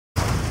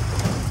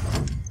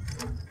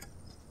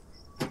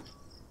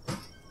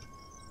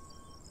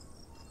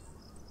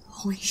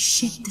Holy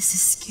shit, this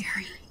is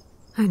scary.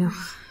 I know,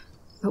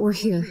 but we're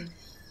here.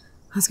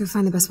 Let's go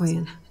find the best way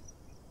in.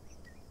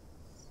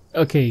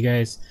 Okay,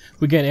 guys,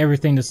 we got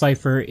everything to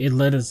cipher. It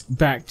led us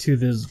back to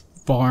this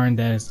barn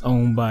that is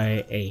owned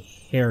by a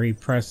Harry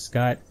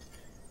Prescott.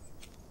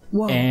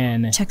 Whoa,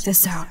 and check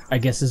this out. I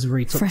guess this is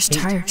Rachel. Fresh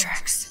tire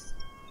tracks.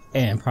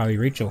 And probably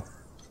Rachel.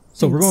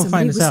 So we're going to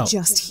find this out. Somebody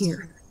was just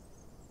here.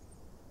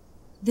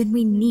 Then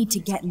we need to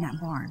get in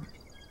that barn.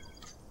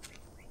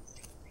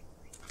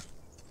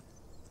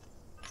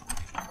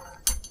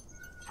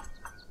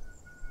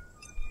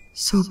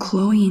 So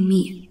Chloe and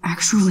me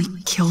actually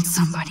killed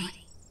somebody.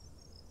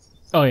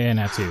 Oh yeah, and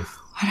that too.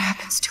 What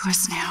happens to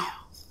us now?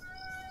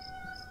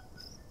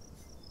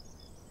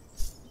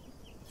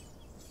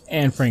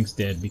 And Frank's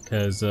dead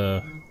because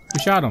we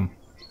shot him.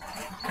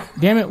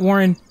 Damn it,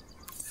 Warren.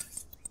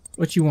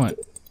 What you want?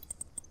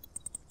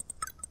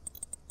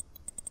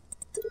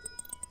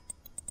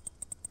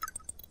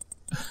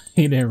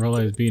 He didn't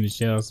realize being a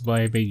shell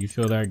spy made you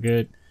feel that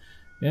good.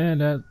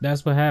 Yeah,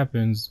 that's what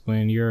happens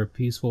when you're a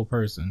peaceful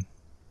person.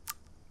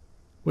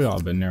 We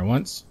all been there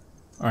once.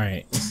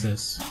 Alright, what's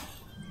this?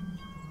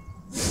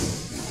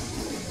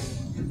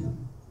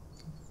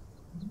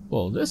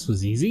 Well, this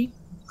was easy.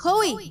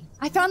 Chloe,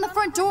 I found the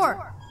front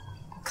door.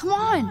 Come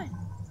on.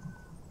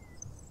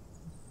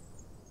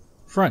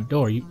 Front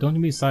door? Don't you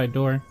mean side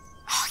door?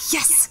 Oh,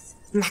 yes!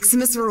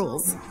 Maximus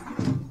rules.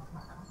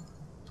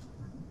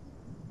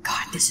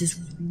 God, this is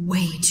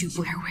way too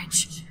Blair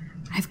Witch.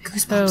 I have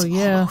goosebumps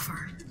all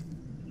over.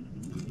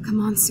 Come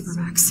on,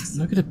 Supermax.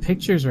 Look at the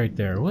pictures right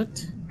there.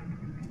 What?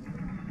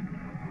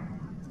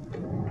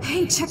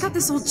 Hey, check out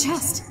this old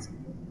chest.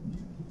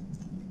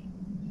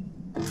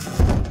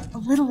 A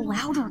little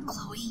louder,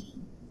 Chloe.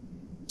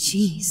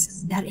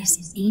 Jeez, that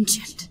is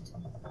ancient.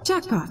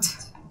 Jackpot.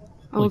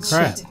 Holy Old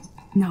crap. shit.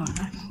 No,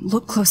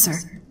 look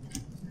closer.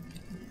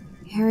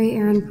 Harry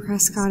Aaron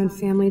Prescott and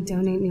family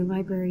donate new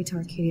library to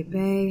Arcadia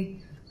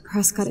Bay.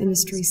 Prescott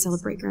Industries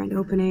celebrate grand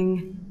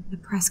opening. The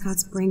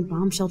Prescotts bring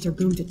bomb shelter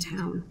boom to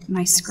town.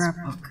 Nice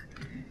scrapbook.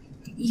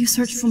 You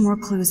search for more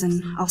clues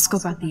and I'll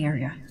scope out the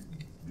area.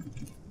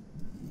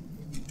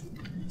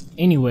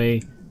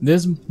 Anyway,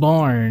 this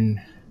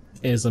barn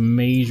is a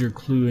major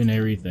clue in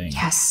everything.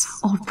 Yes,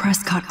 old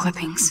Prescott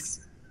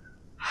clippings.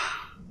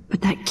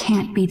 But that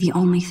can't be the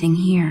only thing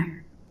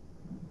here.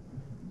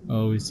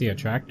 Oh, we see a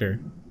tractor.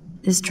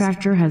 This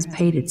tractor has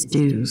paid its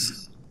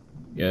dues.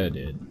 Yeah, it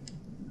did.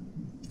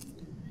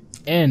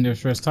 And there's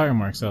fresh tire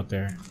marks out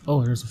there.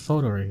 Oh, there's a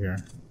photo right here.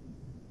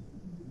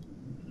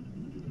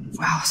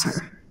 Wow,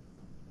 sir.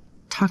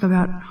 Talk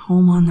about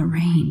home on the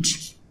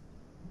range.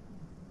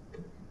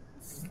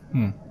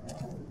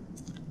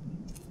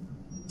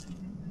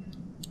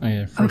 Oh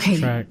yeah, fresh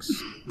tracks.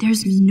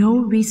 There's no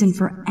reason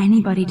for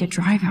anybody to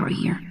drive out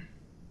here.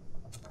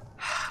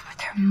 But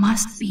there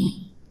must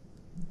be.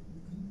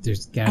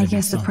 There's gotta I be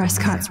guess the something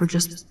Prescotts there. were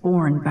just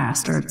born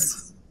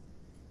bastards.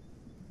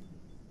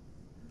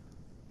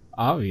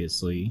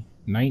 Obviously.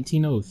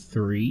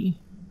 1903?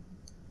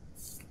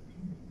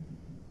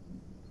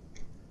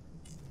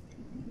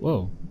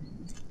 Whoa.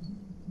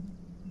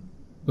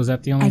 Was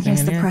that the only thing in I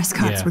guess the here?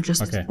 Prescotts were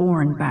just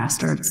born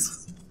bastards.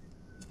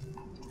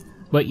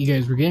 But you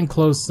guys, we're getting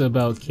close to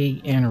about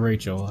Kate and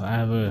Rachel. I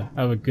have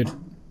a good...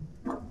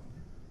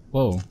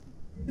 Whoa.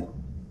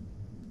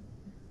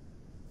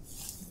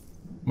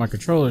 My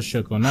controller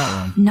shook on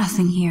that one.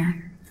 Nothing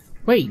here.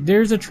 Wait,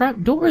 there's a trap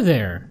door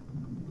there.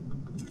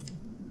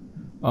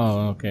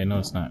 Oh, okay, no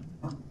it's not.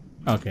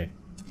 Okay.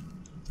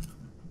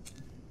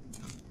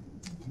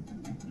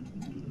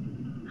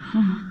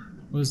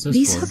 What is this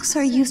These for? hooks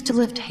are used to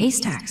lift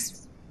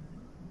haystacks.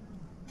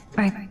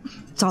 I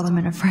saw them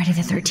in a Friday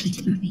the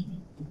 13th movie.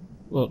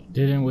 Well,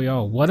 didn't we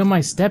all? What am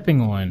I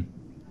stepping on?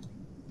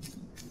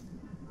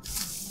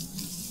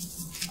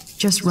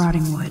 Just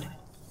rotting wood.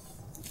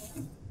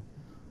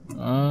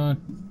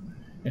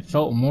 It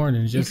felt more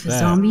than just If a that.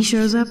 zombie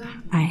shows up,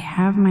 I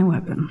have my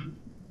weapon.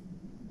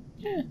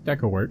 Yeah, that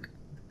could work.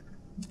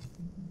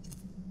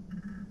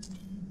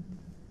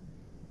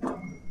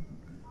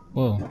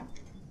 Whoa.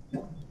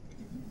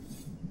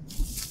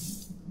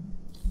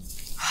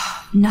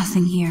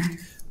 Nothing here.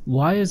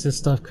 Why is this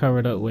stuff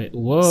covered up with...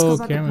 Whoa,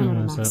 Scope out the camera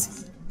perimeter, was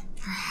Max. up.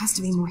 There has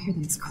to be more here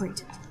than this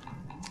crate.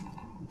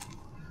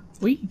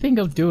 What do you think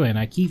I'm doing?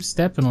 I keep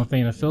stepping on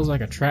things that feels like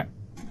a trap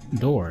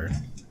door.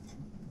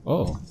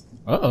 Oh.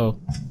 Uh-oh.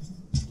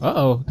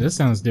 Uh-oh, this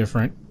sounds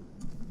different.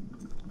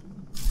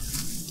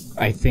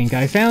 I think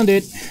I found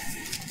it.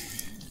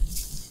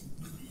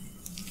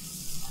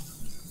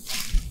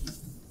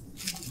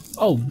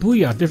 Oh,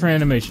 booyah, different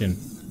animation.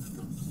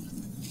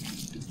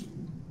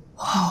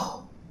 Whoa.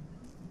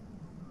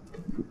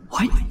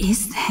 What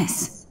is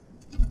this?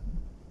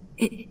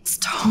 It's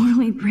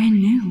totally brand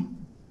new.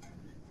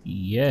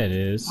 Yeah, it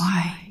is.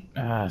 Why?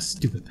 Ah,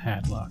 stupid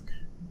padlock.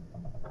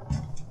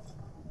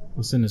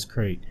 What's in this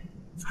crate?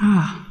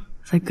 Ah,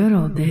 the good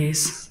old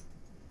days.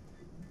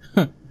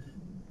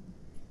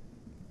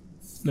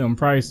 Them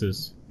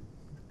prices.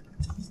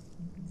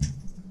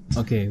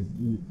 Okay.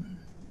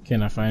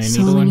 Can I find a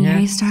So needle in many here?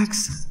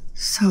 haystacks,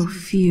 so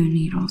few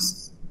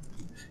needles.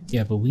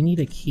 Yeah, but we need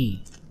a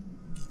key.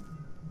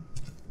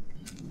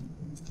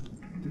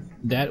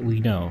 That we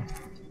know.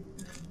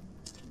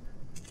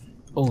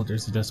 Oh,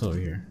 there's a desk over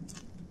here.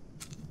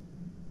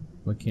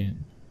 What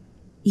can?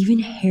 Even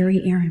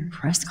Harry Aaron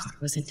Prescott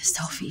was into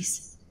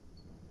selfies.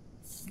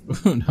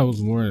 That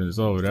was more than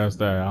so. That's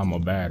that. I'm a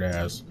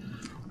badass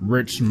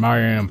rich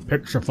man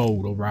picture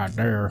photo right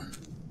there.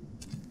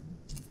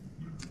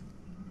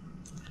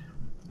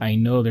 I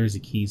know there's a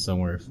key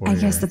somewhere for I you.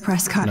 guess the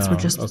Prescotts were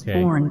just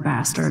okay. born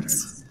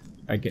bastards.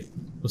 I get.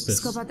 What's this?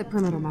 Scope out the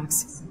perimeter,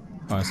 Max.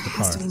 Oh, it's the There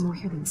has to car. be more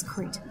here than this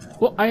crate.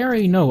 Well, I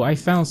already know. I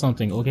found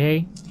something,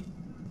 okay?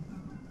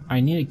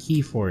 I need a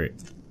key for it.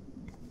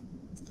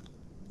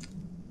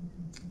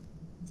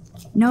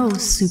 No,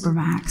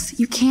 Supermax,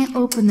 you can't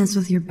open this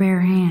with your bare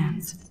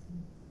hands.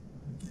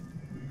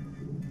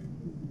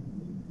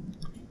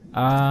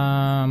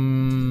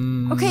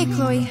 Okay,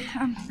 Chloe.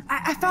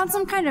 I found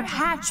some kind of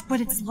hatch,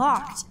 but it's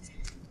locked.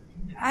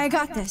 I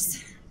got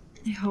this.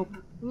 I hope.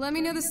 Let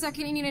me know the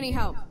second you need any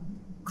help.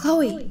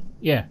 Chloe,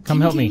 Yeah, come can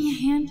you help give me. me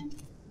a hand?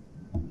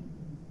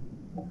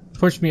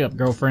 Push me up,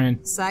 girlfriend.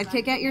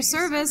 Sidekick at your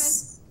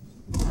service.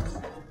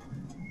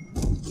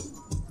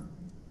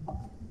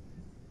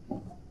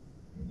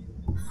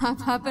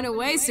 Up and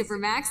away,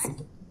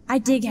 Supermax. I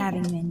dig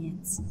having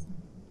minions.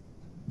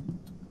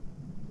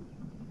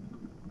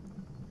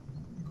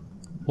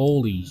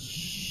 Holy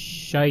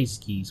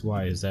shieskees,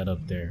 why is that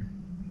up there?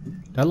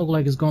 That look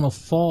like it's gonna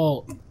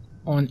fall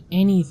on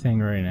anything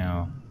right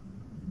now.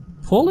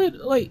 Pull it?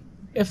 Like,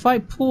 if I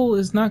pull,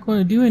 it's not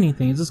gonna do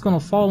anything. It's just gonna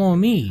fall on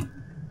me.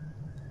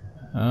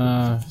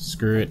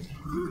 Screw it.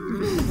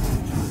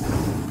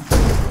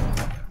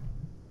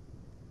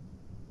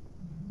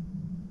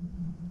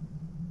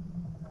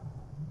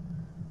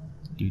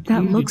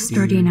 That looks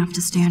sturdy enough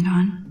to stand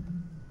on.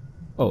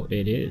 Oh,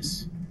 it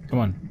is. Come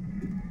on.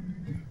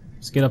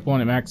 Let's get up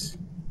on it, Max.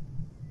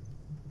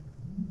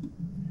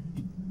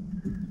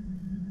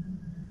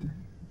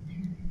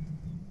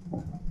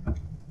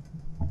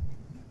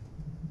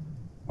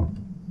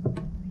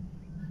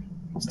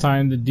 It's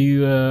time to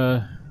do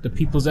the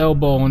people's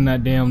elbow on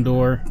that damn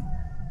door.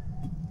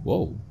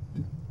 Whoa.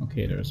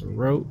 Okay, there's a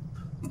rope.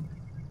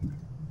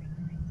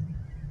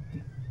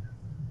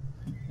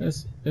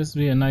 This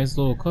would be a nice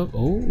little cup.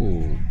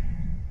 Oh.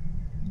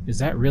 Is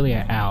that really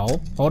an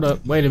owl? Hold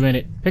up, wait a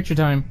minute. Picture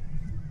time.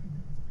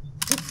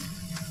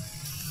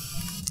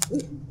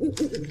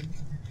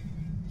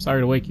 Sorry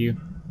to wake you.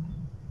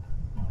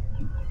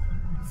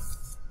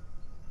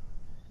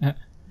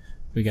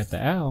 We got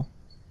the owl.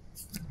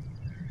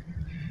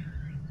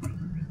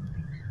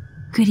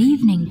 Good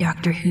evening,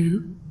 Doctor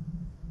Who.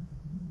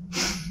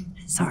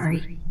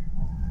 Sorry.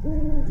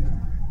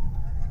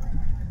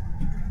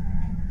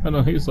 I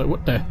know, he's like,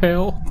 what the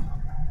hell?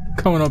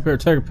 Coming up here,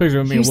 take a picture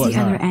of me Here's and the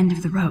other whatnot. end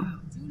of the rope.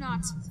 Do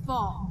not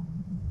fall.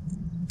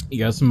 You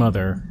got some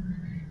other.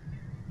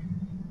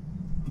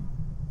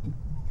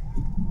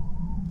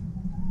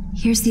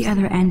 Here's the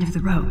other end of the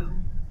rope.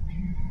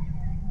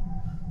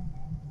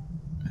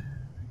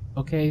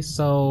 Okay,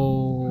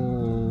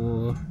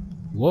 so...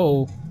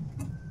 Whoa.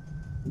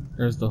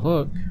 There's the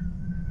hook.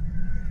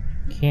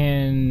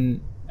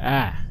 Can...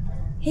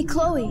 Hey,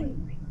 Chloe.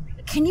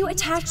 Can you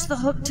attach the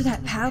hook to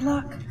that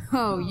padlock?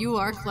 Oh, you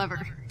are clever.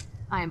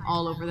 I am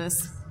all over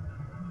this.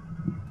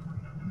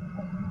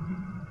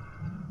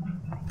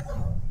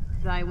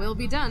 Thy will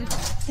be done.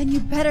 Then you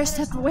better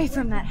step away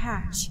from that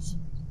hatch.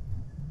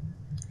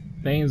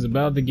 Things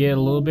about to get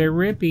a little bit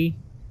rippy.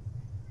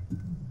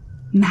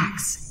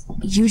 Max,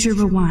 use your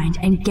rewind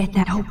and get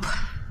that hope.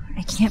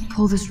 I can't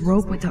pull this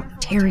rope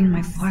without tearing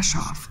my flesh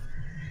off.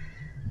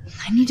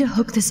 I need to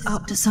hook this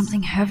up to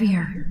something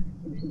heavier.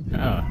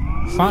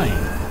 Fine.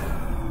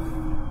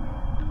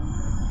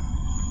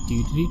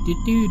 Do do do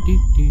do do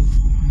do.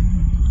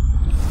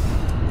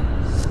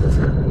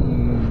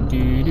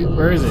 Do do.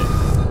 Where is it?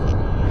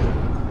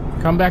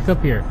 Come back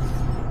up here.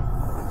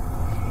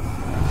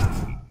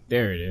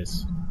 There it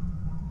is.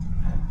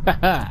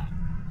 Haha.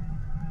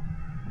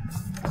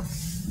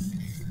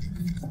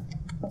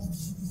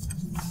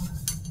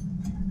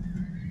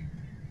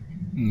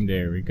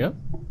 There we go.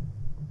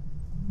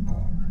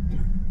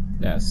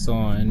 That's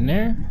on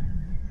there.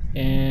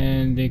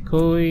 And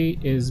Chloe,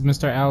 is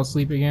Mr. Owl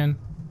asleep again?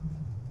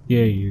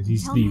 Yeah, he is.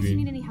 He's Tell me if you need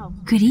sleeping. any help.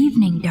 Good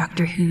evening,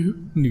 Doctor Who.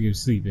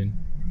 Nigga's sleeping.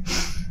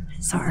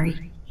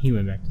 Sorry. He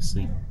went back to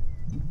sleep.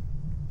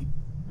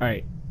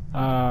 Alright.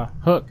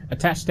 Hook.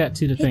 Attach that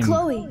to the Hey, thing.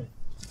 Chloe.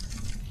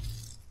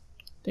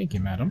 Thank you,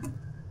 madam.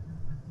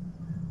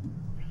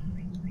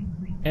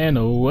 And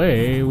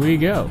away we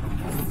go.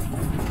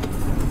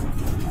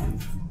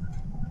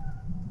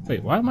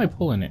 Wait, why am I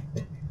pulling it?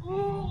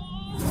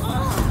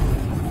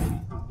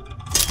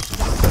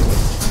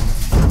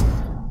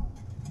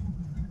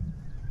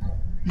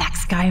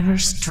 Max Guyver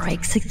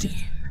strikes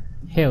again.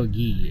 Hell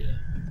yeah.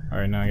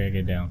 Alright, now I gotta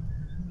get down.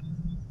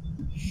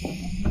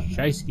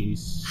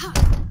 Shiesties.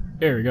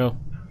 There we go.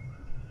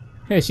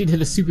 Hey, she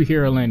did a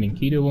superhero landing.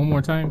 Can you do it one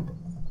more time?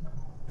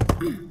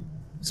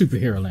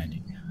 Superhero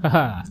landing.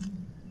 Haha.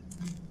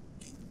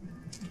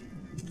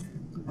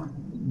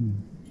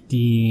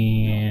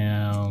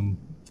 Damn.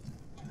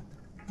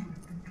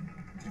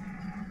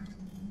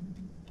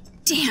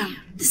 Damn,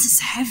 this is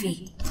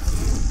heavy.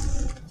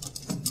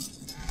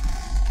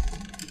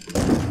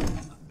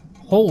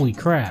 Holy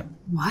crap.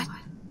 What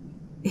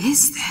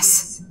is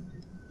this?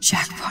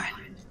 Jackpot.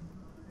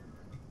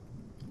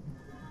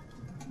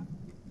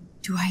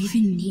 Do I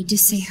even need to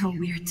say how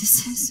weird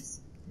this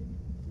is?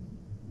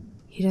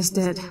 He just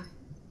did.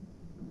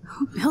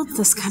 Who built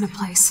this kind of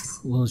place?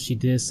 Well, she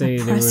did say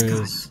there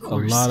was a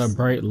lot of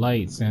bright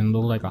lights and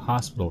looked like a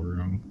hospital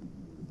room.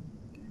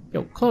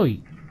 Yo,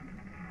 Chloe.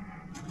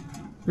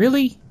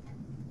 Really?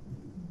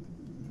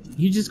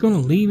 You just gonna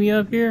leave me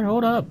up here?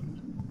 Hold up.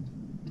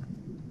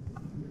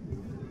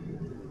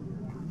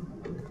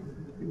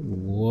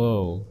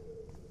 Whoa.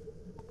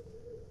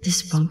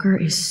 This bunker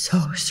is so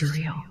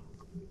surreal.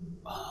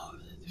 Oh,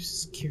 there's a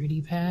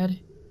security pad?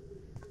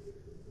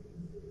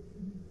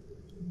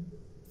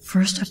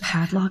 First a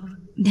padlock,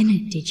 then a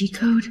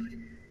digicode?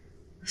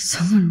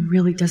 Someone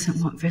really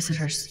doesn't want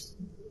visitors.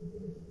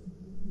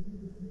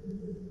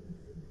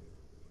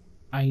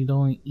 I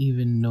don't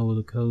even know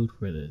the code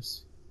for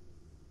this.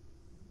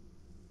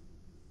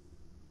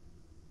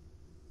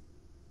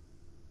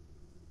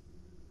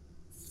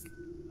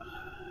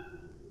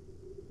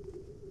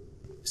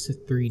 It's a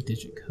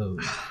 3-digit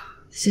code.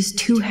 This is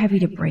too heavy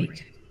to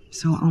break,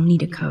 so I'll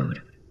need a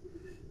code.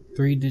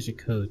 3-digit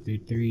code,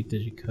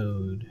 3-digit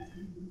code.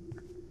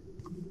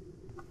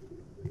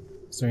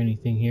 Is there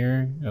anything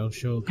here? It'll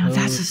show a code. Now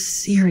that's a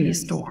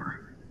serious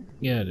door.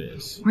 Yeah, it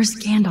is. Where's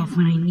Gandalf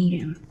when I need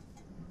him?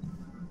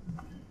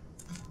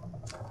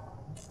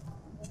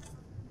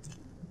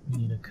 We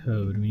need a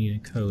code, we need a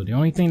code. The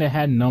only thing that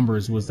had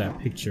numbers was that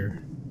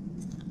picture.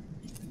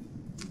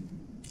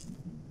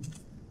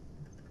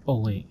 Oh,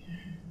 wait.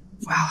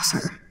 Wow,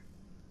 sir.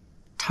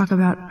 Talk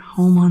about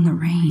home on the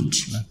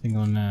range. Nothing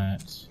on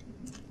that.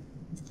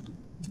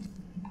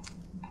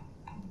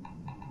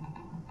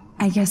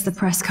 I guess the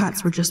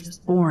Prescotts were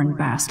just born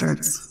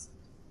bastards.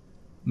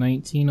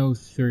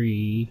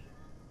 1903.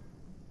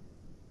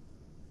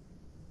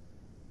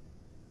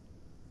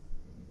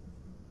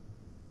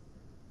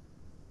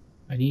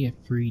 I need a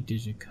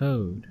 3-digit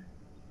code.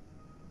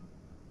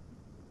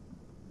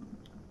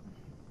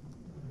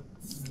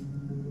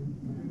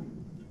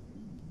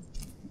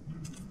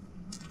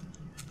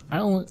 I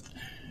don't...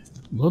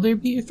 Will there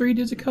be a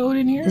 3-digit code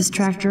in here? This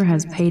tractor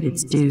has paid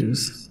its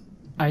dues.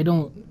 I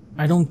don't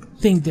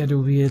think that there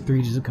will be a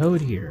 3-digit code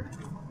here.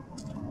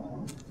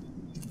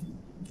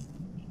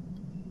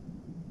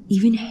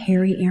 Even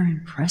Harry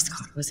Aaron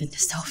Prescott was into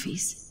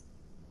selfies.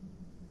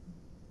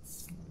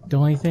 The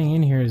only thing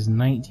in here is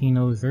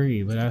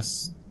 1903, but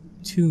that's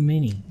too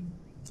many.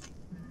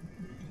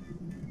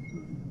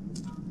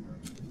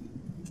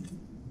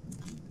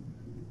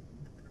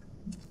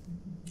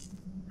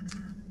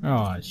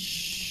 Oh,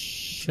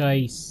 shiesties,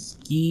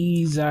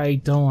 I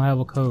don't have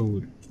a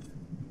code.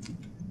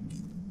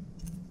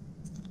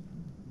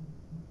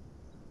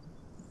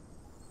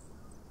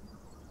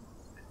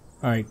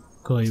 Alright,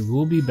 Chloe,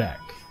 we'll be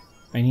back.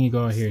 I need to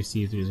go out here and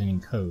see if there's any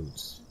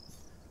codes.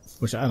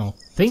 Which I don't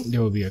think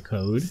there will be a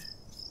code.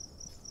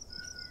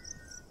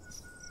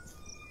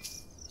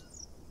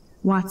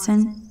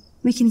 Watson,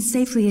 we can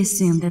safely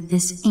assume that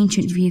this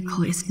ancient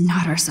vehicle is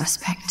not our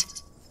suspect.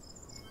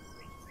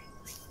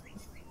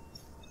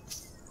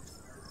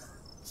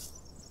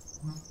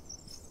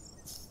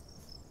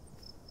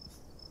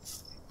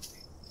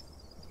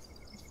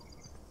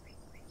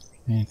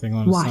 Anything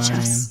on the Watch sign?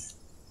 us.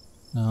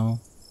 No,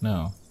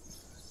 no.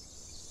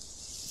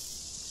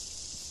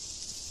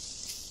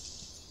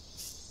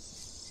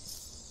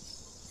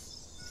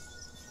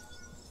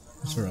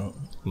 What's our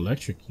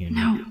electric unit?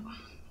 Now,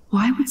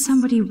 why would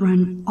somebody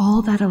run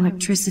all that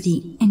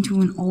electricity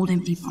into an old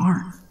empty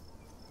barn?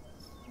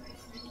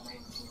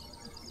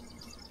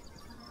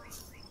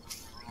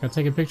 Can I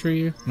take a picture of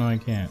you? No, I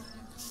can't.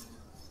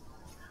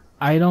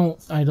 I don't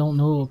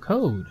know a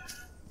code.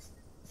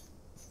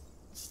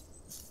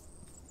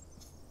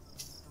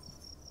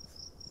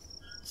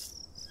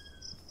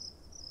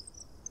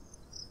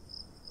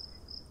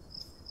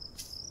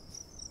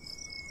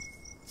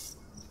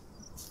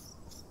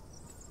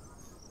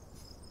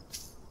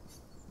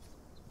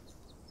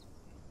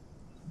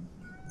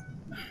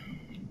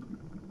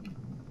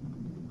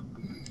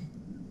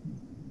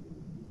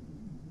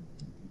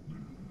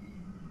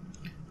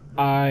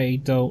 I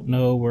don't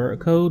know where a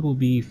code will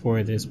be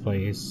for this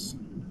place.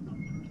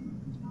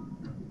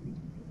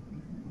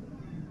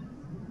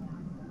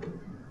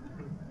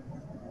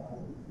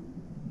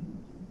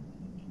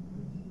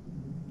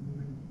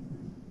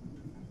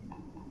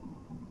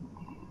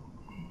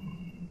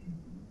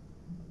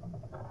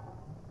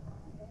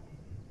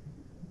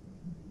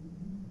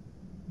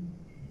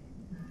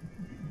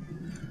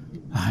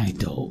 I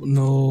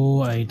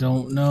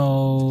don't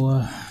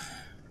know.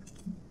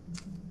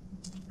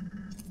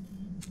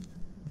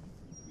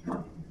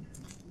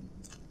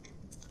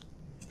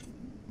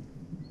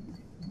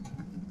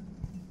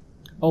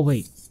 Oh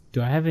wait,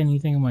 do I have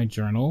anything in my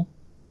journal?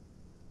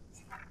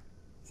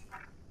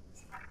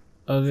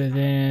 Other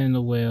than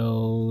the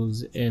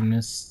whales and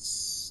this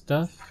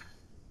stuff?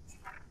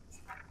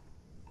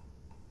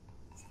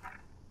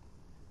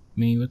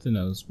 Me with the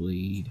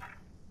nosebleed.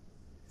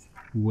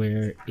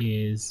 Where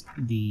is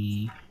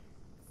the...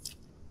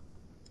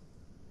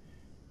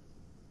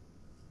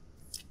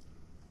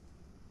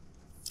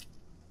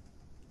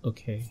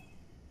 Okay.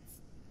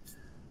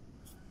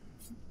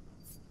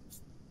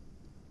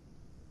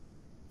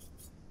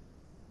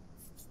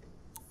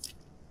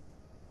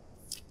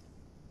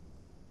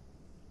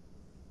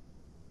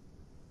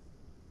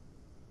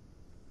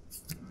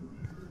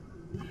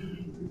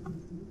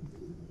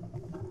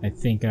 I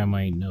think I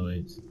might know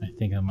it.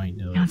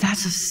 Now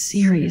that's a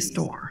serious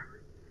door.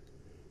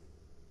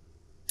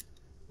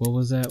 What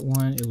was that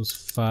one? It was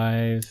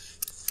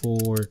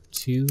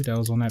 542. That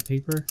was on that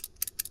paper.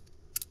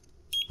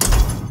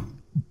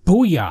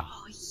 Booyah!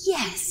 Oh,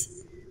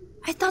 yes!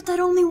 I thought that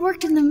only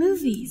worked in the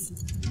movies.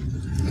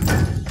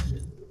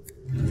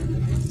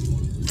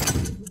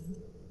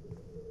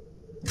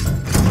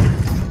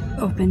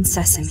 Open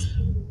sesame.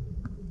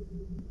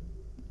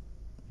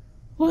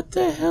 What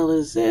the hell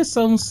is this?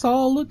 Some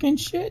Saw-looking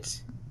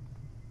shit?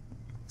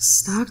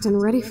 Stocked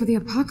and ready for the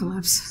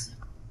apocalypse.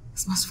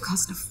 This must have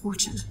cost a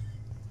fortune.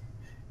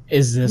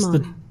 Is this Come the...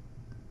 on.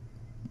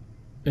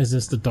 Is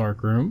this the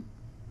dark room?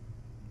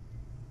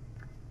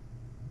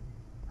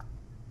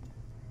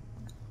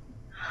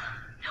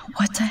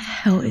 What the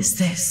hell is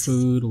this?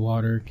 Food,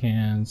 water,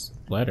 cans,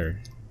 letter.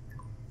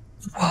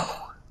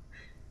 Whoa.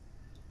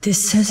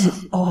 This says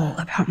it all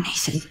about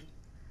Nathan.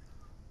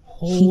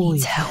 Holy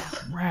needs help.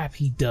 crap,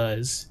 he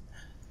does.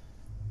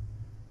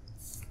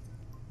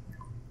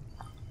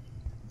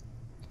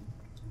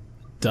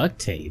 Duct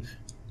tape.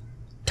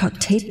 Duct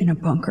tape in a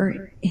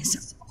bunker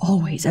is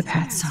always a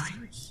bad sign.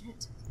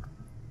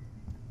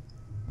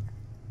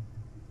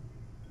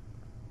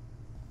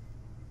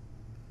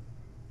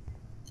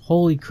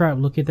 Holy crap,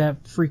 look at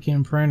that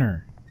freaking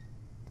printer.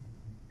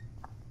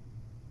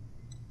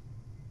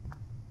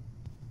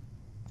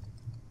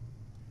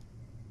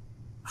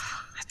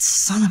 That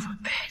son of a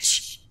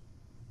bitch.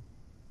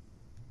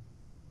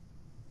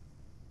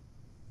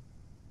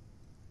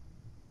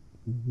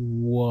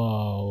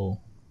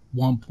 Whoa.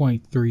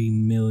 1.3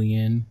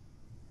 million.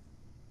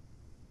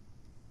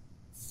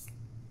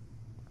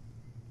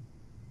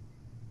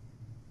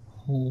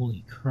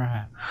 Holy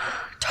crap.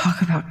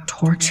 Talk about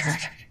tortured.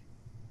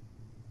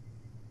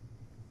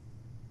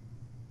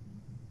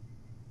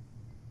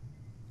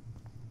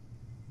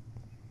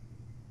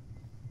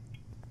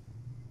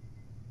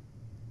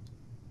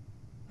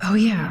 Oh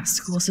yeah,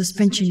 school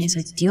suspension is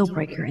a deal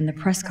breaker in the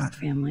Prescott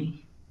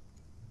family.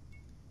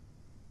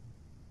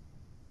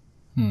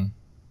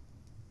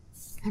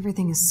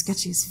 Everything is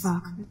sketchy as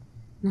fuck, but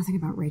nothing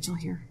about Rachel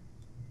here.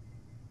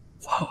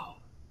 Whoa.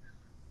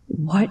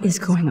 What is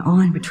going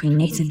on between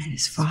Nathan and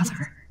his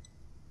father?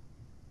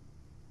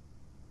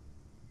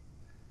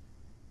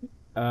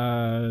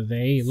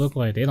 They look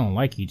like they don't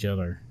like each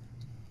other.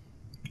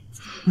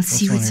 Let's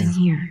see what's in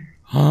here.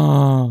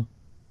 Oh,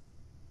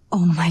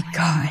 Oh my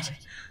god.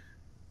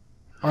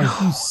 are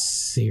you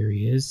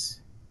serious?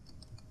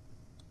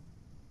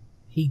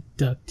 He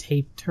duct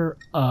taped her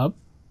up.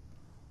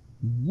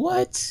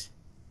 What?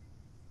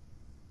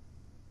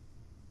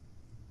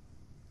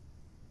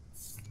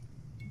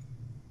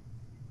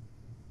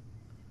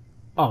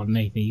 Oh,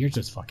 Nathan, you're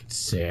just fucking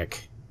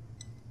sick.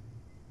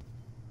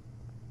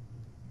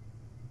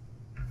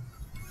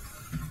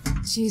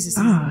 Jesus.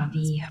 Ah,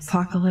 the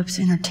Apocalypse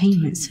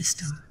Entertainment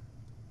System.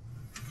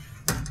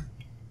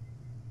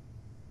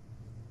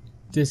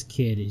 This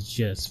kid is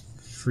just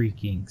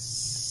freaking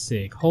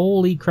sick.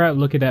 Holy crap,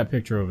 look at that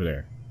picture over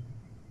there.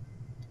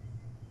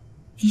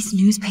 These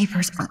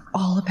newspapers are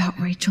all about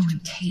Rachel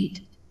and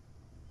Kate.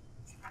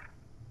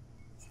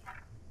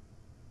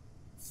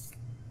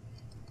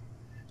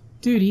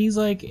 Dude, he's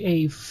like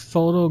a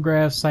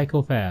photograph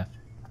psychopath.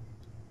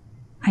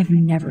 I've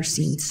never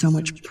seen so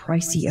much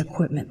pricey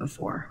equipment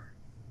before.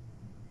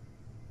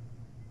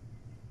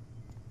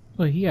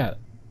 Look, he got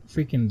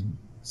freaking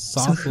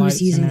So soft lights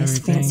who's using and this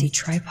everything. fancy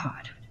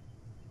tripod?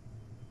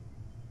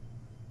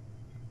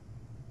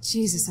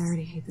 Jesus, I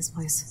already hate this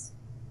place.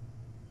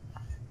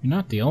 You're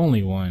not the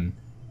only one.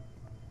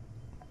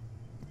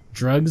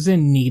 Drugs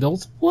and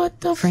needles?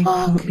 What the Frank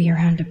fuck? won't be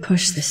around to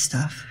push this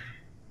stuff.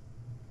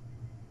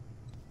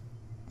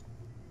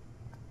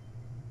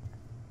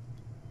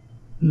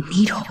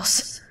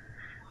 Needles.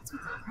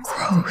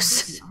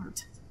 Gross.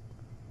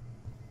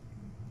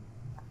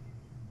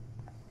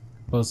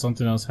 Well,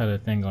 something else had a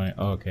thing on it.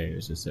 Oh, okay,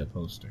 it's just a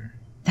poster.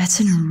 That's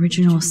an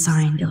original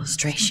signed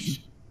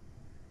illustration.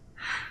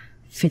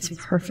 Fits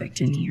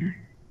perfect in here.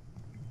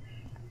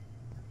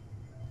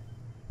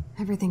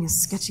 Everything is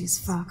sketchy as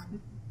fuck, but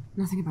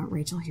nothing about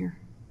Rachel here.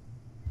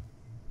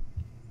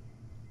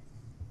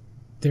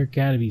 There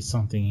gotta be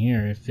something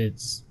here if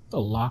it's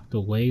locked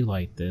away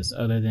like this,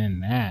 other than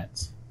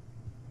that.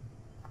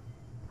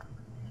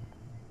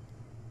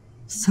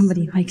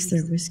 Somebody likes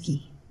their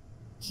whiskey.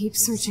 Keep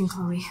searching,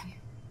 Chloe.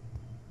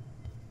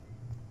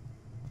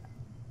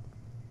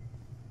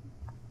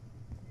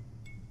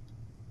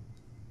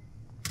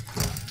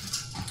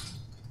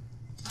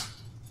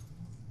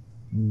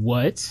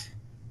 What?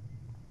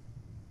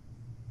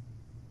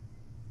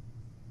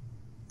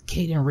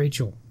 Kate and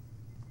Rachel.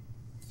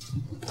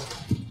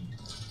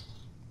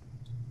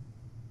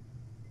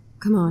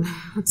 Come on,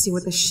 let's see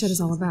what this shit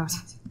is all about.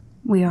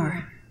 We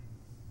are.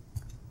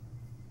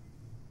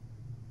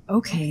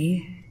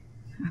 Okay.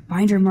 A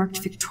binder marked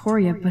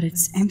Victoria, but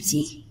it's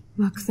empty.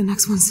 Look, the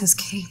next one says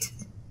Kate.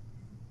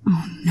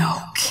 Oh no,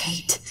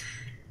 Kate.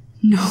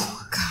 No.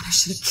 God, I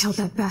should have killed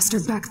that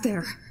bastard back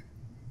there.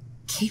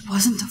 Kate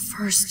wasn't the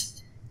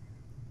first.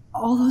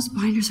 All those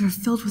binders are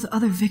filled with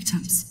other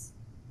victims.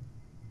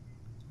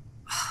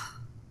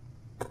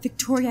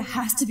 Victoria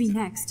has to be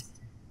next.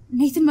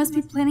 Nathan must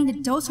be planning to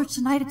dose her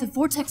tonight at the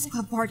Vortex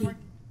Club party.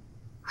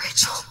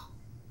 Rachel.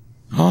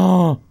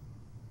 Oh.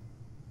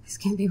 This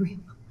can't be real.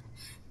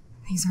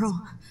 These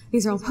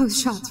are all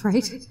post shots,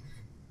 right?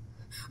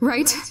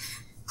 Right?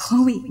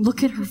 Chloe,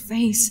 look at her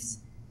face.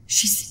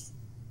 She's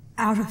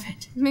out of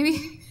it.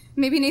 Maybe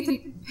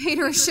Nathan paid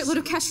her a shitload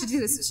of cash to do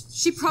this.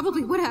 She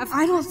probably would have.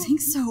 I don't think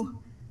so.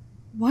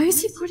 Why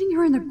is he putting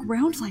her in the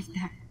ground like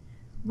that?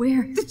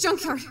 Where? The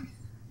junkyard.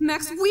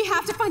 Max, we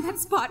have to find that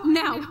spot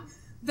now.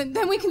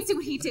 Then we can see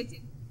what he did.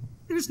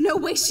 There's no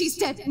way she's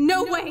dead.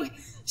 No way.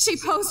 She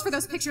posed for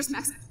those pictures,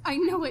 Max. I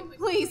know it.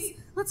 Please,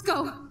 let's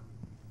go.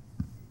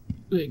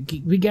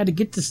 We gotta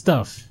get the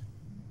stuff.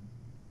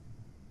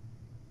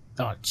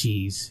 Oh,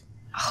 jeez.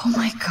 Oh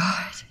my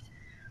god.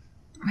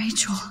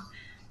 Rachel.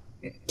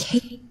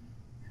 Kate.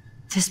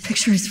 This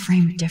picture is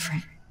framed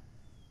different.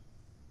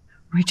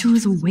 Rachel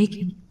is awake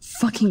and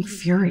fucking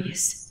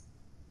furious.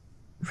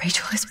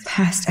 Rachel is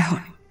passed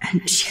out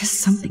and she has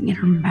something in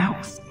her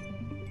mouth.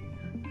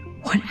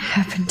 What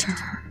happened to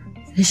her?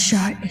 This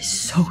shot is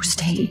so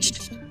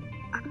staged.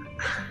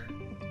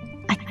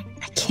 I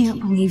can't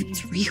believe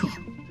it's real.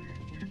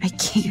 I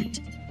can't.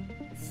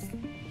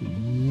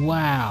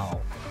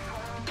 Wow.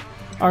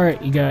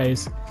 Alright, you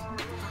guys.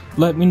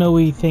 Let me know what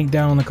you think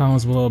down in the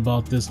comments below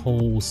about this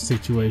whole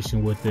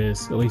situation with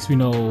this. At least we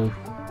know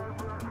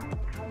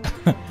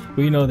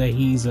we know that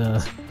he's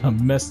a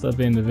messed up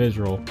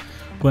individual.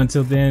 But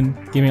until then,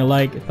 give me a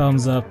like,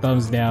 thumbs up,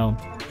 thumbs down,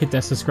 hit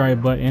that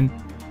subscribe button,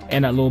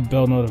 and that little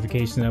bell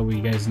notification, that way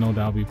you guys know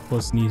that I'll be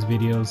posting these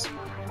videos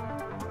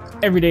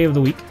every day of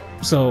the week.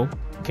 So,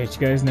 catch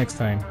you guys next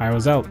time.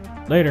 Hiro's out.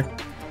 Later.